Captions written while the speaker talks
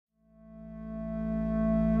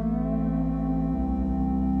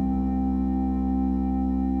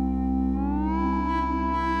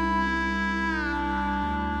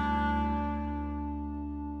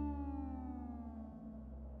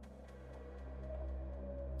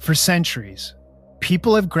For centuries,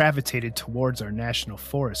 people have gravitated towards our national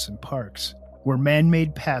forests and parks, where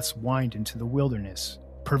man-made paths wind into the wilderness,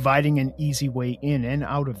 providing an easy way in and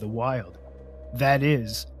out of the wild. That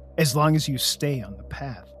is, as long as you stay on the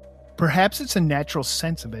path. Perhaps it's a natural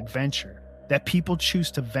sense of adventure that people choose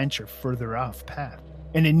to venture further off path,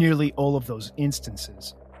 and in nearly all of those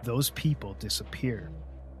instances, those people disappear.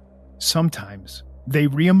 Sometimes, they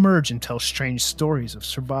reemerge and tell strange stories of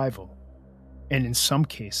survival, and in some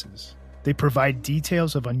cases, they provide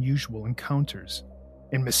details of unusual encounters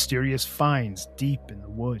and mysterious finds deep in the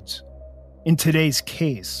woods. In today's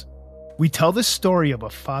case, we tell the story of a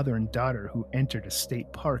father and daughter who entered a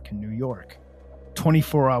state park in New York.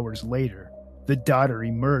 24 hours later, the daughter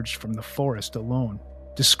emerged from the forest alone,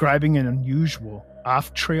 describing an unusual,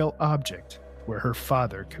 off-trail object where her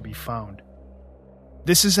father could be found.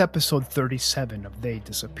 This is episode 37 of They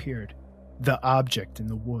Disappeared, The Object in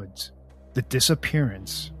the Woods, The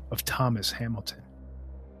Disappearance of Thomas Hamilton.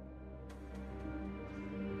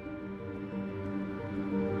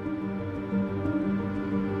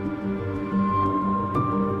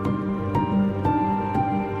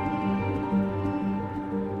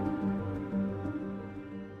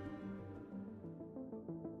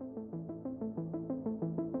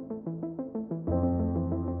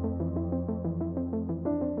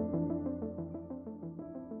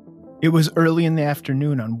 It was early in the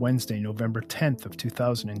afternoon on Wednesday, November 10th of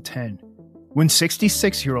 2010, when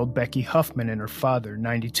 66-year-old Becky Huffman and her father,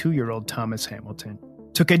 92-year-old Thomas Hamilton,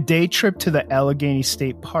 took a day trip to the Allegheny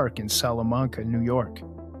State Park in Salamanca, New York,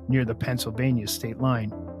 near the Pennsylvania state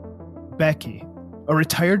line. Becky, a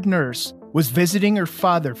retired nurse, was visiting her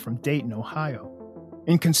father from Dayton, Ohio.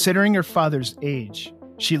 And considering her father's age,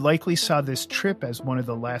 she likely saw this trip as one of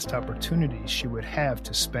the last opportunities she would have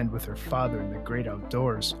to spend with her father in the great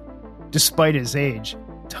outdoors. Despite his age,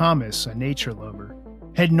 Thomas, a nature lover,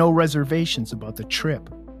 had no reservations about the trip,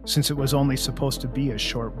 since it was only supposed to be a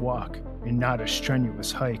short walk and not a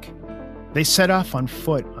strenuous hike. They set off on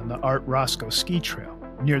foot on the Art Roscoe ski trail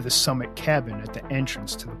near the Summit cabin at the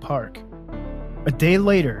entrance to the park. A day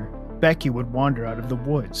later, Becky would wander out of the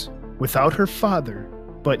woods, without her father,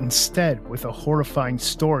 but instead with a horrifying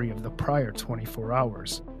story of the prior 24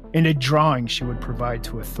 hours. And a drawing she would provide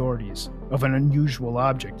to authorities of an unusual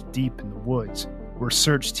object deep in the woods where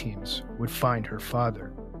search teams would find her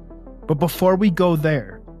father. But before we go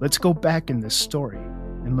there, let's go back in this story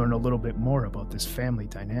and learn a little bit more about this family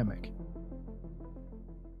dynamic.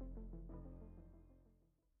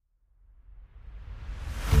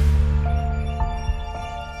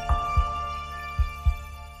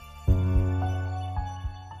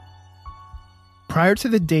 Prior to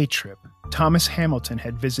the day trip, Thomas Hamilton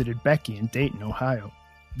had visited Becky in Dayton, Ohio.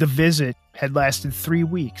 The visit had lasted 3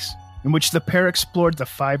 weeks, in which the pair explored the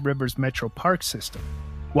Five Rivers Metro Park system,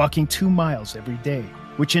 walking 2 miles every day,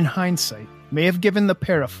 which in hindsight may have given the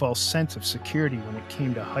pair a false sense of security when it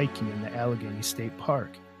came to hiking in the Allegheny State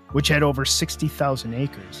Park, which at over 60,000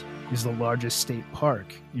 acres is the largest state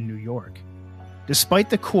park in New York. Despite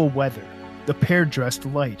the cool weather, the pair dressed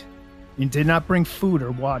light and did not bring food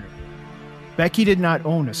or water. Becky did not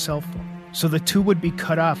own a cell phone, so the two would be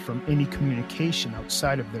cut off from any communication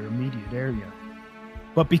outside of their immediate area.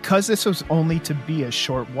 But because this was only to be a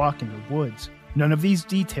short walk in the woods, none of these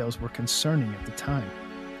details were concerning at the time.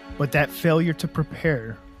 But that failure to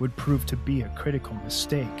prepare would prove to be a critical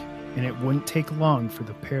mistake, and it wouldn't take long for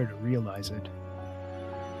the pair to realize it.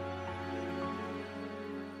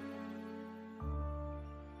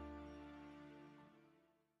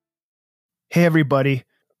 Hey everybody.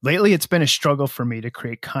 Lately, it's been a struggle for me to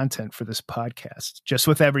create content for this podcast, just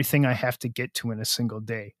with everything I have to get to in a single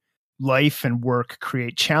day. Life and work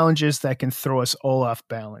create challenges that can throw us all off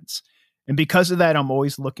balance. And because of that, I'm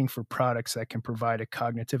always looking for products that can provide a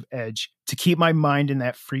cognitive edge to keep my mind in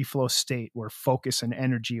that free flow state where focus and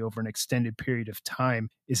energy over an extended period of time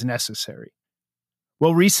is necessary.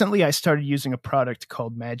 Well, recently I started using a product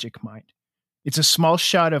called Magic Mind. It's a small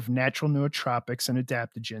shot of natural nootropics and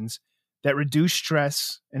adaptogens that reduce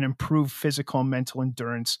stress and improve physical and mental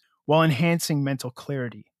endurance while enhancing mental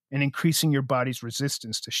clarity and increasing your body's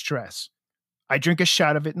resistance to stress. I drink a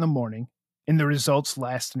shot of it in the morning, and the results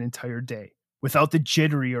last an entire day without the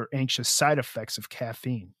jittery or anxious side effects of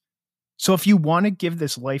caffeine. So if you want to give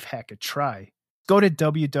this life hack a try, go to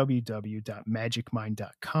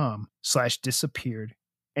www.magicmind.com/disappeared,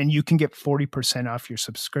 and you can get 40% off your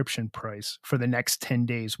subscription price for the next 10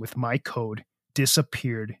 days with my code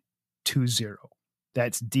DISAPPEARED20.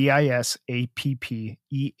 That's DISAPPEARED,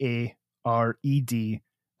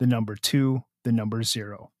 the number 2, the number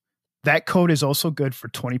 0. That code is also good for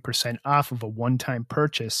 20% off of a one-time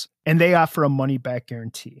purchase, and they offer a money-back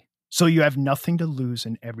guarantee. So you have nothing to lose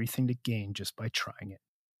and everything to gain just by trying it.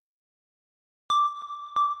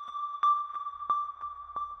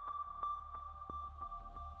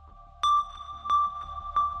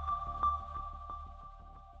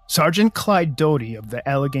 Sergeant Clyde Doty of the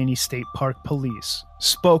Allegheny State Park Police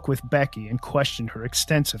spoke with Becky and questioned her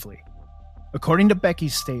extensively. According to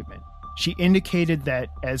Becky's statement, she indicated that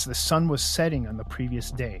as the sun was setting on the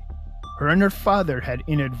previous day, her and her father had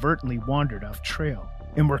inadvertently wandered off trail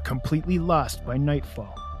and were completely lost by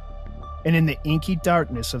nightfall. And in the inky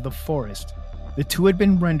darkness of the forest, the two had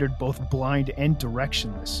been rendered both blind and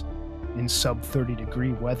directionless in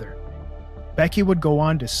sub-30-degree weather. Becky would go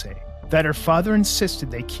on to say that her father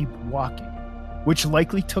insisted they keep walking, which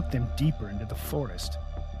likely took them deeper into the forest.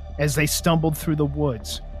 As they stumbled through the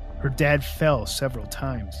woods, her dad fell several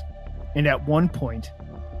times, and at one point,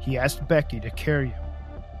 he asked Becky to carry him.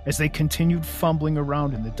 As they continued fumbling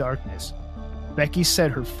around in the darkness, Becky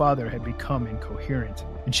said her father had become incoherent,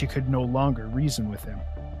 and she could no longer reason with him.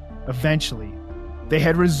 Eventually, they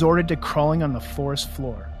had resorted to crawling on the forest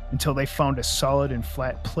floor until they found a solid and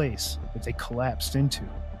flat place that they collapsed into.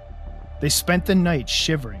 They spent the night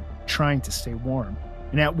shivering, trying to stay warm,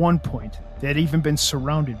 and at one point, they had even been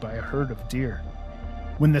surrounded by a herd of deer.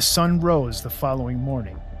 When the sun rose the following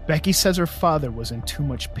morning, Becky says her father was in too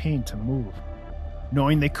much pain to move.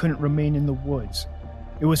 Knowing they couldn't remain in the woods,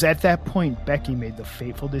 it was at that point Becky made the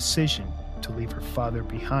fateful decision to leave her father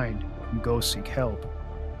behind and go seek help.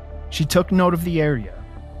 She took note of the area,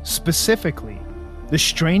 specifically the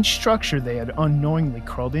strange structure they had unknowingly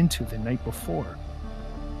crawled into the night before.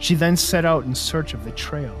 She then set out in search of the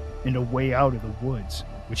trail and a way out of the woods,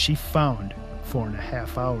 which she found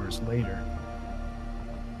 4.5 hours later.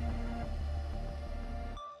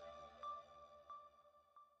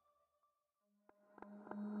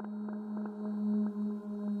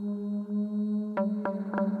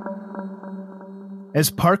 As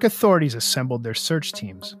park authorities assembled their search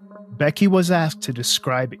teams, Becky was asked to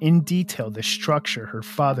describe in detail the structure her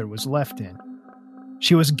father was left in.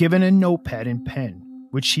 She was given a notepad and pen,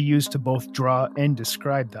 which she used to both draw and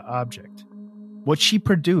describe the object. What she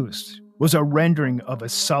produced was a rendering of a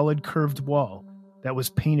solid curved wall that was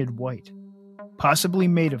painted white, possibly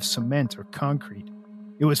made of cement or concrete.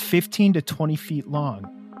 It was 15 to 20 feet long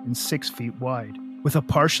and 6 feet wide, with a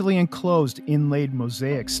partially enclosed inlaid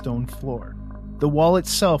mosaic stone floor. The wall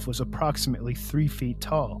itself was approximately 3 feet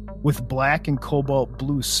tall, with black and cobalt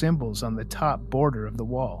blue symbols on the top border of the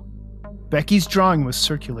wall. Becky's drawing was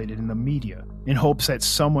circulated in the media in hopes that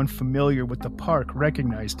someone familiar with the park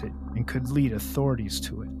recognized it and could lead authorities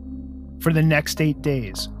to it. For the next 8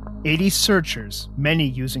 days, 80 searchers, many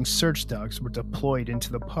using search dogs, were deployed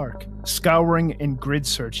into the park, scouring and grid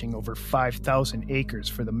searching over 5,000 acres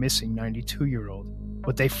for the missing 92-year-old,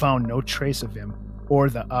 but they found no trace of him or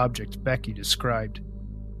the object Becky described.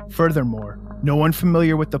 Furthermore, no one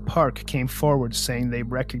familiar with the park came forward saying they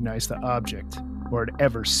recognized the object or had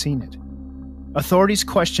ever seen it. Authorities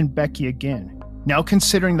questioned Becky again, now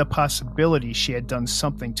considering the possibility she had done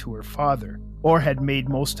something to her father or had made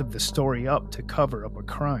most of the story up to cover up a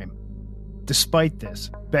crime. Despite this,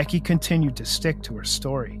 Becky continued to stick to her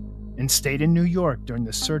story and stayed in New York during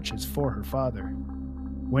the searches for her father.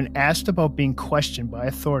 When asked about being questioned by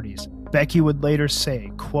authorities, Becky would later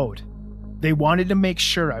say, quote, "They wanted to make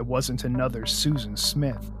sure I wasn't another Susan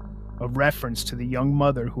Smith," a reference to the young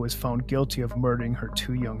mother who was found guilty of murdering her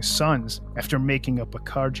 2 young sons after making up a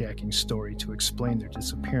carjacking story to explain their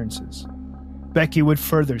disappearances. Becky would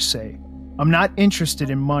further say, "I'm not interested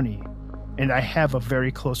in money, and I have a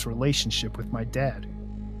very close relationship with my dad."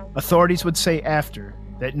 Authorities would say after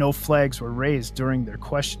that no flags were raised during their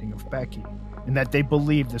questioning of Becky, and that they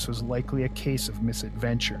believed this was likely a case of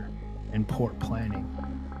misadventure and poor planning.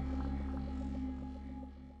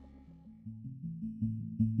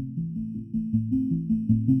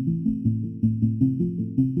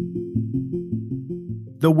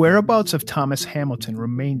 The whereabouts of Thomas Hamilton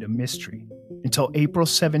remained a mystery until April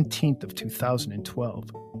 17th of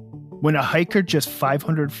 2012, when a hiker just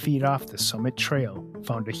 500 feet off the summit trail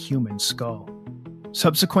found a human skull.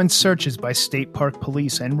 Subsequent searches by state park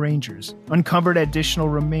police and rangers uncovered additional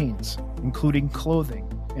remains, including clothing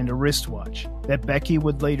and a wristwatch that Becky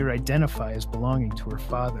would later identify as belonging to her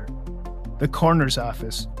father. The coroner's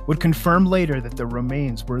office would confirm later that the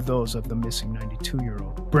remains were those of the missing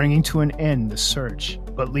 92-year-old, bringing to an end the search,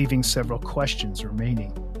 but leaving several questions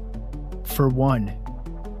remaining. For one,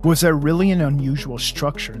 was there really an unusual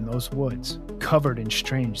structure in those woods, covered in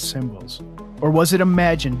strange symbols? Or was it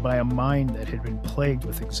imagined by a mind that had been plagued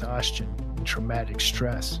with exhaustion and traumatic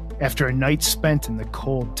stress, after a night spent in the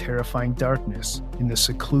cold, terrifying darkness in the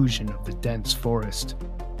seclusion of the dense forest.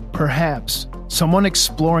 Perhaps someone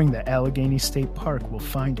exploring the Allegheny State Park will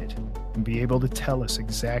find it and be able to tell us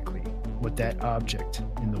exactly what that object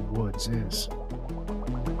in the woods is.